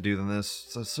shit to do than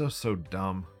this. So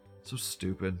dumb. So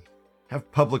stupid.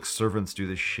 Have public servants do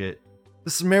this shit.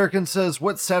 This American says,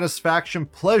 what satisfaction,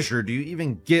 pleasure do you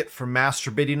even get from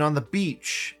masturbating on the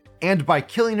beach? And by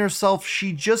killing herself,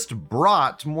 she just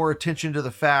brought more attention to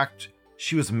the fact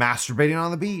she was masturbating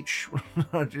on the beach.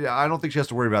 I don't think she has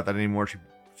to worry about that anymore.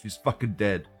 She's fucking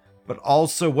dead. But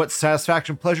also, what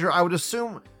satisfaction, pleasure? I would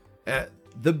assume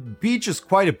the beach is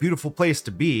quite a beautiful place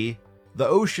to be. The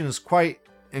ocean is quite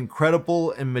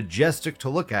incredible and majestic to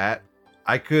look at.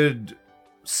 I could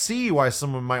see why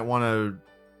someone might want to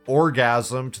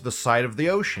orgasm to the side of the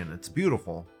ocean. It's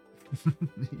beautiful.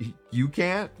 You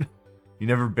can't? You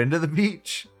never been to the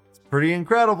beach? It's pretty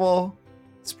incredible.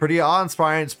 It's pretty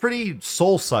awe-inspiring. It's pretty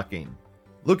soul-sucking.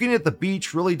 Looking at the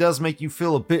beach really does make you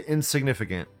feel a bit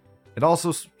insignificant. It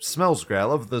also smells great. I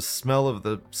love the smell of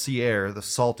the sea air, the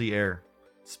salty air.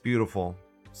 It's beautiful.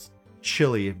 It's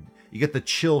chilly. You get the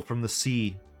chill from the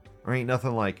sea. There ain't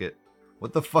nothing like it.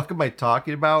 What the fuck am I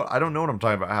talking about? I don't know what I'm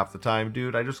talking about half the time,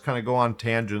 dude. I just kind of go on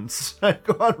tangents. I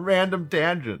go on random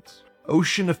tangents.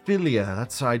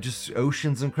 Oceanophilia.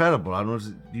 Ocean's incredible. I don't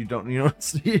know. You don't want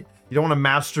to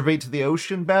masturbate to the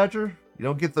ocean, Badger? You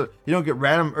don't get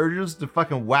random urges to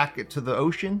fucking whack it to the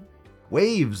ocean?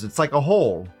 Waves. It's like a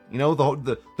hole. You know,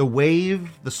 the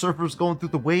wave, the surfer's going through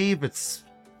the wave. It's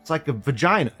like a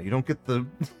vagina. You don't get the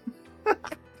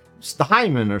it's the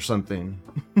hymen or something.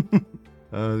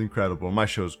 Incredible. My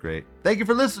show's great. Thank you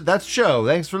for listening. That's show.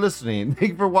 Thanks for listening.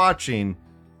 Thank you for watching.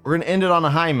 We're going to end it on a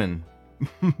hymen.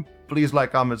 Please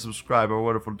like, comment, subscribe. Have a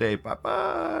wonderful day.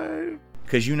 Bye-bye.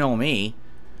 Because you know me.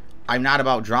 I'm not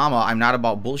about drama. I'm not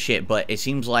about bullshit. But it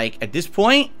seems like at this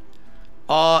point,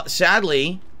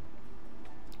 sadly,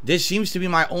 this seems to be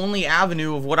my only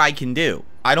avenue of what I can do.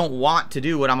 I don't want to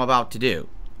do what I'm about to do.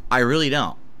 I really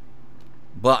don't.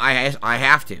 But I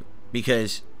have to.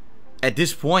 Because at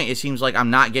this point, it seems like I'm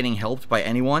not getting helped by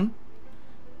anyone.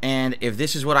 And if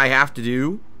this is what I have to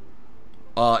do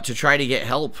to try to get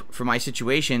help for my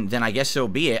situation, then I guess so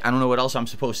be it. I don't know what else I'm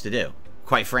supposed to do,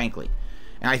 quite frankly.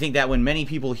 And I think that when many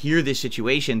people hear this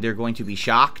situation, they're going to be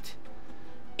shocked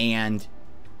and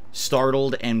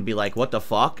startled and be like, what the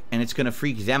fuck? And it's going to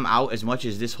freak them out as much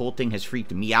as this whole thing has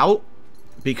freaked me out,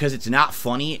 because it's not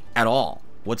funny at all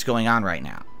what's going on right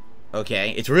now.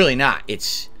 Okay? It's really not.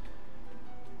 It's...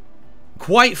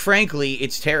 Quite frankly,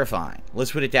 it's terrifying.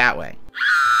 Let's put it that way.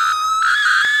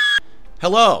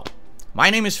 Hello, my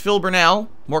name is Phil Burnell,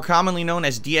 more commonly known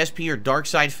as DSP or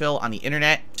Darkside Phil on the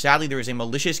internet. Sadly, there is a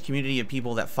malicious community of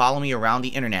people that follow me around the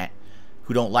internet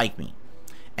who don't like me.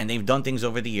 And they've done things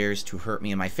over the years to hurt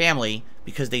me and my family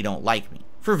because they don't like me,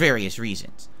 for various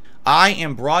reasons. I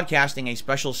am broadcasting a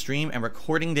special stream and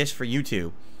recording this for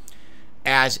YouTube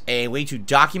as a way to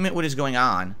document what is going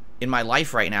on in my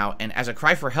life right now, and as a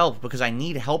cry for help, because I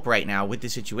need help right now with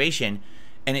this situation,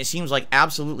 and it seems like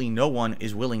absolutely no one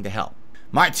is willing to help.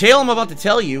 My tale I'm about to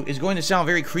tell you is going to sound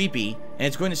very creepy, and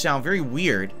it's going to sound very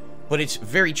weird, but it's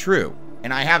very true,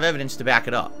 and I have evidence to back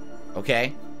it up,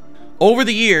 okay? Over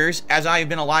the years, as I have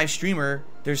been a live streamer,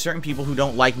 there's certain people who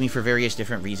don't like me for various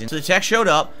different reasons. So the tech showed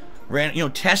up,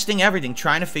 testing everything,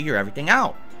 trying to figure everything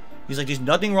out. He's like, there's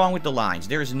nothing wrong with the lines.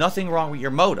 There is nothing wrong with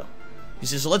your modem. He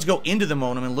says, so let's go into the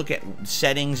modem and look at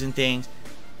settings and things.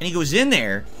 And he goes in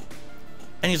there,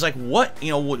 and he's like, what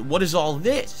is all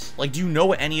this? Like, do you know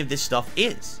what any of this stuff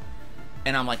is?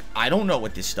 And I'm like, I don't know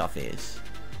what this stuff is.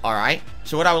 All right.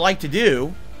 So what I would like to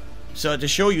do, so to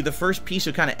show you the first piece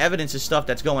of kind of evidence of stuff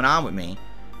that's going on with me,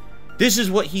 this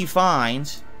is what he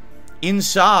finds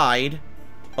inside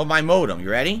of my modem.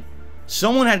 You ready?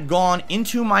 Someone had gone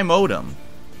into my modem,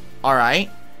 all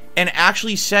right, and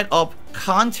actually set up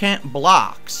content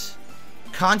blocks,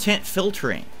 content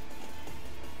filtering,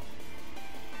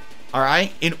 all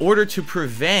right, in order to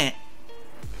prevent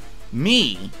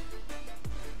me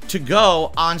to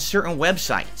go on certain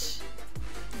websites.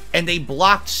 And they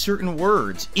blocked certain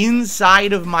words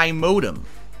inside of my modem,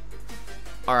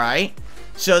 all right?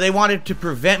 So they wanted to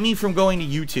prevent me from going to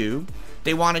YouTube.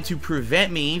 They wanted to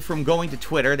prevent me from going to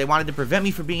Twitter. They wanted to prevent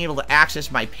me from being able to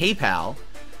access my PayPal.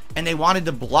 and they wanted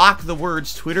to block the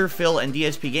words Twitter, Phil, and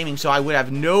DSP Gaming, so I would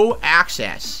have no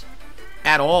access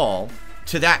at all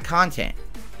to that content.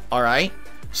 All right?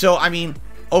 So, I mean,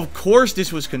 of course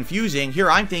this was confusing. Here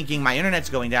I'm thinking my internet's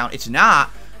going down. It's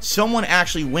not. Someone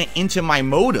actually went into my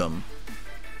modem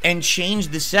and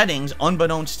changed the settings,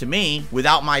 unbeknownst to me,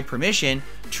 without my permission,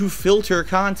 to filter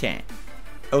content.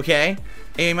 Okay?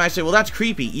 And you might say, well, that's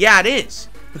creepy. Yeah, it is.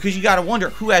 Because you got to wonder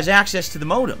who has access to the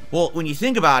modem. Well, when you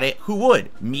think about it, who would?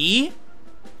 Me?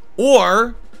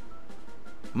 Or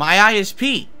my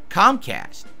ISP,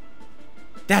 Comcast.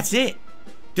 That's it.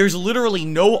 There's literally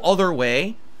no other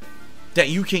way that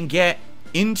you can get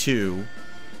into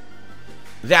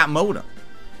that modem.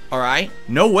 All right?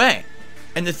 No way.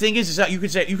 And the thing is that you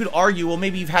could argue, well,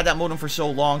 maybe you've had that modem for so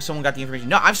long, someone got the information.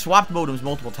 No, I've swapped modems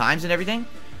multiple times and everything,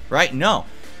 right? No.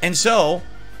 And so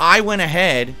I went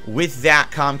ahead with that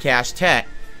Comcast tech,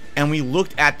 and we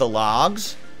looked at the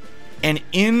logs, and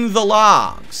in the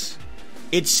logs,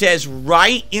 it says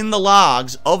right in the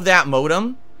logs of that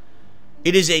modem,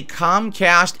 it is a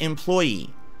Comcast employee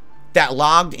that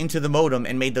logged into the modem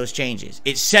and made those changes.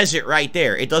 It says it right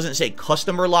there. It doesn't say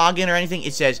customer login or anything.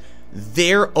 It says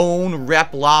their own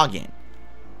rep login.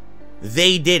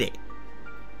 They did it.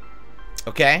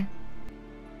 Okay?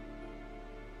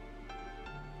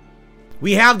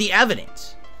 We have the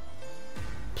evidence.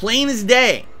 Plain as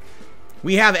day.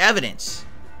 We have evidence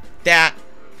that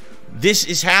this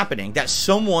is happening, that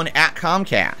someone at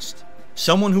Comcast,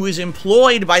 someone who is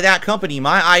employed by that company,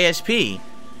 my ISP,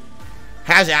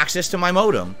 has access to my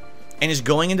modem and is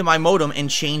going into my modem and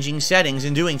changing settings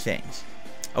and doing things.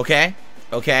 Okay?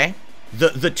 Okay?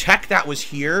 The tech that was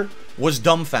here was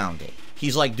dumbfounded.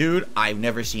 He's like, dude, I've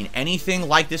never seen anything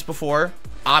like this before.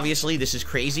 Obviously, this is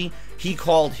crazy. He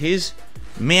called his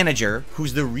manager,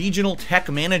 who's the regional tech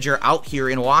manager out here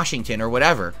in Washington or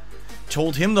whatever,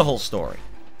 told him the whole story.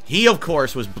 He, of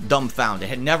course, was dumbfounded,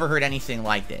 had never heard anything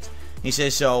like this. He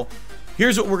says, so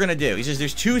here's what we're going to do. He says,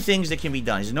 there's two things that can be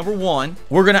done. He says, number one,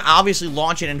 we're going to obviously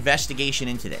launch an investigation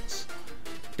into this.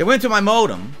 They went to my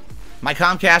modem, my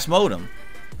Comcast modem,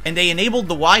 and they enabled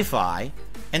the Wi-Fi,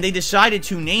 and they decided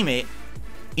to name it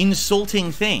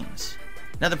Insulting Things.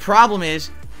 Now, the problem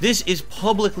is, this is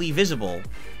publicly visible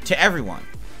to everyone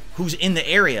who's in the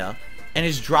area and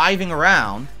is driving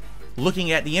around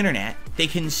looking at the internet. They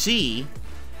can see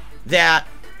that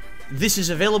this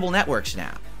is available networks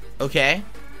now. Okay?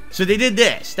 So they did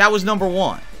this. That was number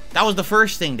one. That was the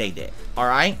first thing they did.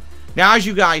 Alright? Now, as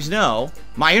you guys know,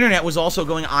 my internet was also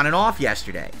going on and off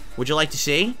yesterday. Would you like to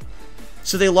see?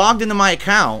 So they logged into my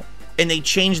account and they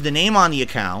changed the name on the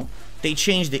account. They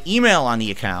changed the email on the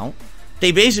account.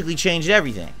 They basically changed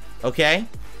everything. Okay?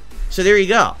 So there you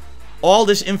go. All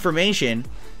this information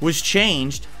was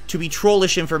changed to be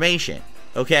trollish information.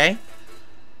 Okay?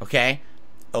 Okay?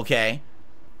 Okay?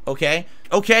 Okay?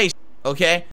 Okay? Okay?